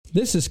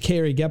This is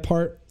Carrie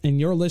Gephardt, and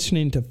you're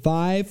listening to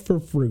 5 for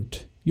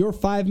Fruit, your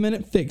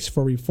 5-minute fix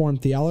for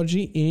Reformed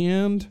theology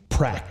and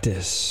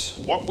practice.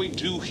 What we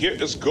do here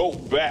is go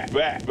back.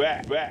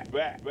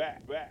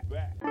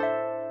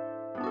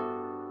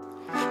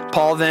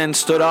 Paul then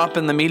stood up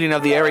in the meeting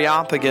of the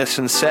Areopagus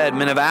and said,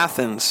 "Men of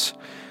Athens,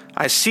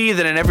 I see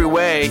that in every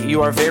way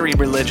you are very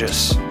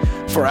religious.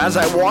 For as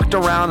I walked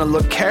around and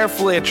looked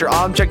carefully at your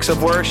objects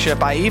of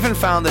worship, I even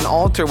found an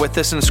altar with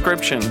this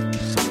inscription,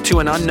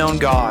 'To an unknown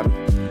God.'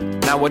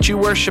 Now what you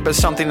worship is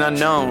something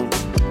unknown.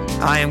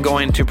 I am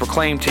going to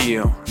proclaim to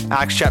you."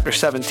 Acts chapter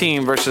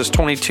 17, verses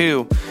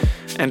 22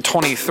 and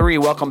 23.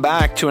 Welcome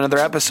back to another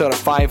episode of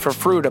 5 for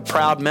Fruit, a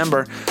proud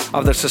member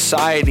of the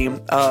Society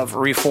of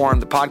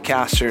Reformed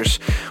Podcasters.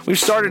 We've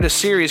started a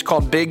series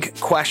called Big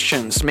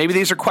Questions. Maybe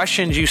these are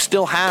questions you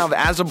still have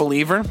as a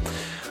believer.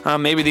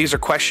 Maybe these are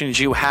questions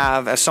you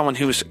have as someone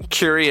who's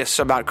curious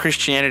about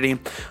Christianity,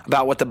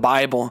 about what the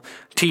Bible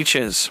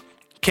teaches.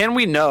 Can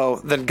we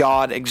know that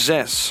God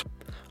exists?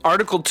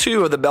 Article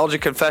 2 of the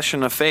Belgic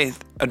Confession of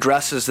Faith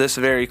addresses this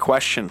very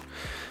question.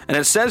 And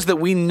it says that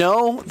we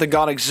know that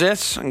God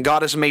exists and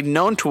God is made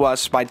known to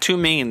us by two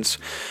means.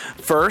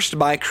 First,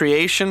 by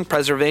creation,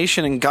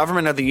 preservation, and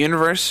government of the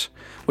universe,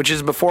 which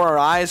is before our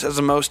eyes as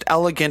a most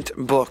elegant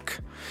book.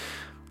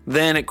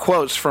 Then it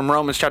quotes from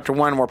Romans chapter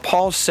 1 where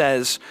Paul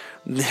says,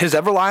 "His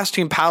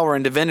everlasting power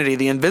and divinity,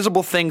 the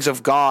invisible things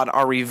of God,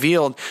 are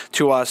revealed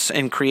to us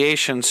in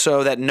creation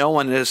so that no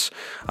one has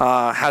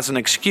an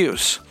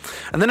excuse."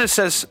 And then it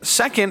says,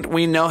 second,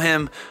 we know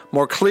him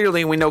more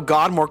clearly. We know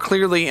God more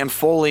clearly and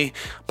fully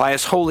by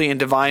his holy and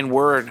divine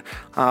word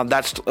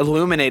that's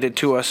illuminated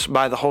to us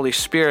by the Holy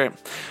Spirit.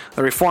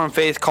 The Reformed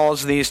faith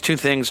calls these two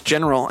things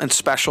general and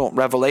special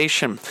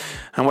revelation.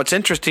 And what's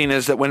interesting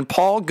is that when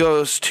Paul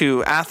goes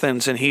to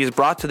Athens and he's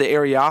brought to the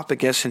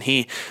Areopagus and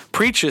he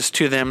preaches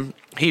to them,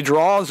 he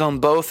draws on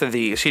both of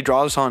these. He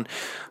draws on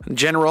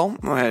general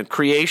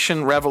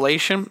creation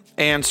revelation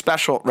and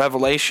special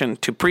revelation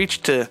to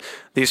preach to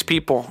these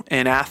people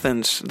in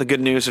Athens the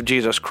good news of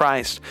Jesus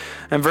Christ.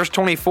 In verse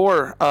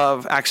 24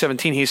 of Acts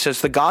 17, he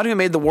says, "The God who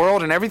made the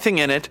world and everything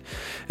in it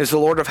is the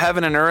Lord of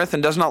heaven and earth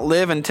and does not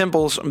live in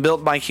temples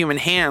built by human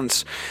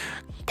hands."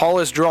 Paul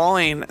is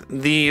drawing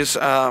these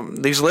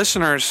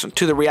listeners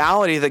to the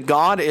reality that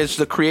God is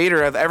the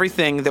creator of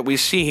everything that we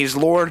see. He's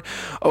Lord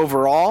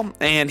over all,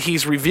 and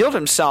he's revealed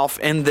himself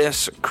in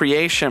this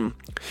creation.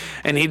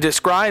 And he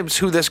describes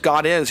who this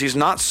God is. He's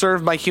not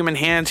served by human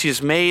hands.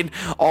 He's made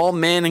all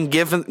men and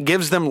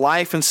gives them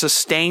life and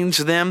sustains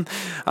them.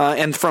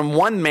 And from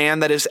one man,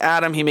 that is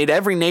Adam, he made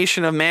every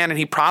nation of man, and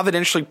he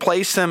providentially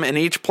placed them in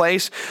each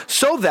place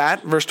so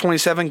that, verse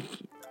 27,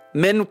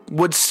 men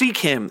would seek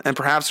him and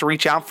perhaps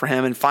reach out for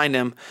him and find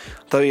him,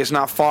 though he is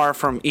not far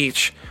from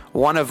each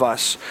one of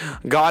us.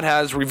 God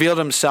has revealed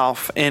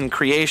himself in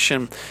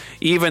creation,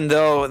 even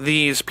though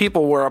these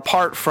people were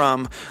apart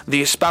from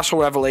the special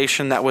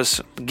revelation that was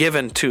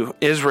given to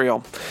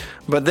Israel.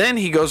 But then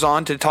he goes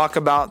on to talk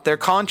about their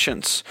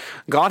conscience.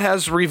 God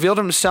has revealed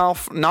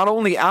himself not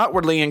only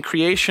outwardly in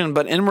creation,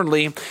 but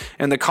inwardly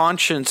in the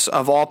conscience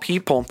of all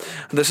people.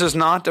 This is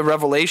not a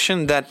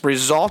revelation that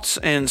results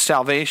in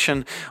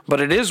salvation, but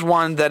it is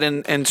one that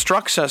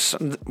instructs us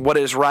what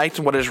is right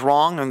and what is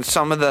wrong. And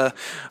some of the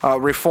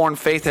Reformed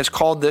faith has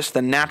called this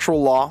the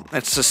natural law.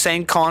 It's the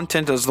same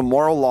content as the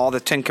moral law, the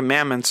Ten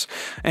Commandments.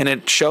 And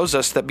it shows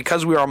us that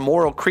because we are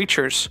moral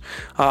creatures,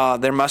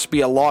 there must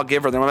be a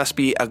lawgiver, there must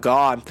be a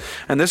God.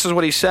 And this is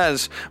what he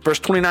says, verse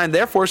 29,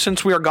 "Therefore,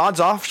 since we are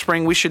God's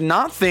offspring, we should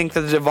not think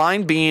that the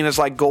divine being is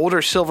like gold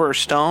or silver or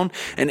stone,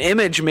 an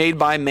image made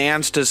by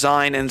man's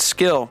design and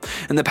skill.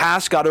 In the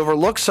past, God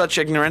overlooked such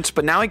ignorance,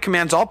 but now he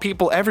commands all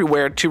people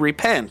everywhere to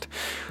repent."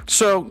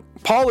 So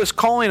Paul is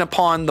calling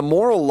upon the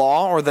moral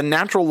law or the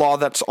natural law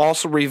that's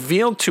also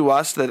revealed to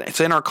us, that it's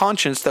in our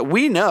conscience, that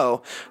we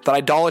know that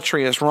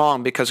idolatry is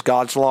wrong because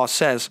God's law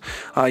says,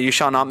 you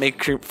shall not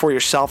make for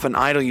yourself an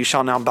idol, you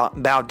shall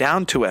not bow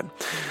down to it.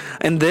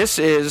 And this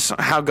is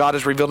how God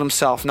has revealed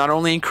himself, not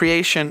only in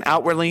creation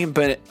outwardly,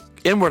 but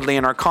inwardly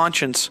in our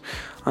conscience.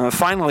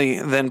 Finally,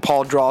 then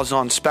Paul draws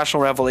on special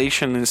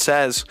revelation and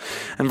says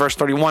in verse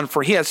 31,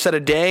 "For he has set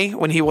a day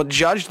when he will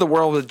judge the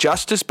world with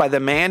justice by the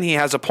man he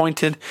has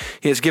appointed.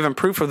 He has given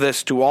proof of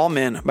this to all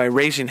men by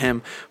raising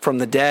him from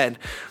the dead."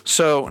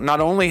 So not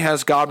only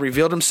has God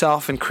revealed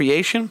himself in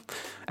creation,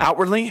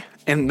 outwardly,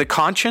 in the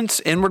conscience,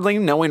 inwardly,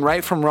 knowing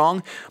right from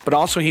wrong, but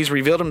also he's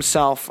revealed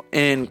himself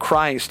in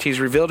Christ. He's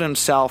revealed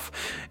himself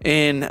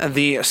in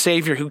the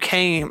Savior who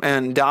came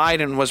and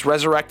died and was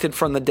resurrected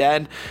from the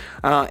dead.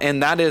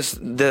 And that is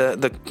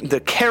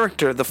the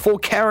character, the full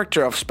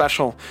character of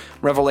special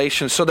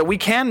revelation, so that we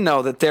can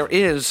know that there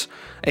is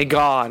a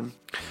God.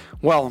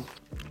 Well,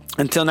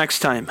 until next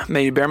time,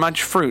 may you bear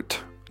much fruit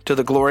to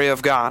the glory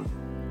of God.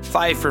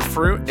 Five for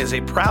Fruit is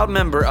a proud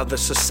member of the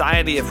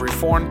Society of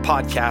Reformed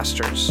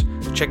Podcasters.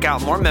 Check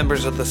out more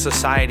members of the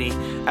Society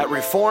at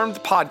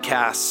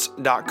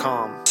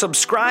reformedpodcasts.com.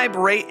 Subscribe,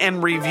 rate,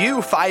 and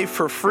review Five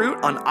for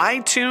Fruit on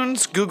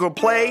iTunes, Google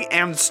Play,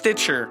 and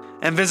Stitcher.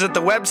 And visit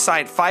the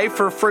website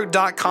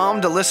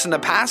fiveforfruit.com to listen to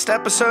past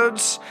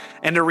episodes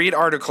and to read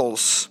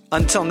articles.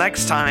 Until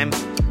next time,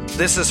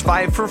 this is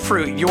Five for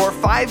Fruit, your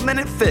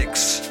 5-minute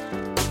fix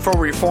for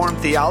Reformed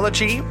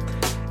theology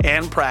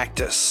and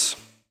practice.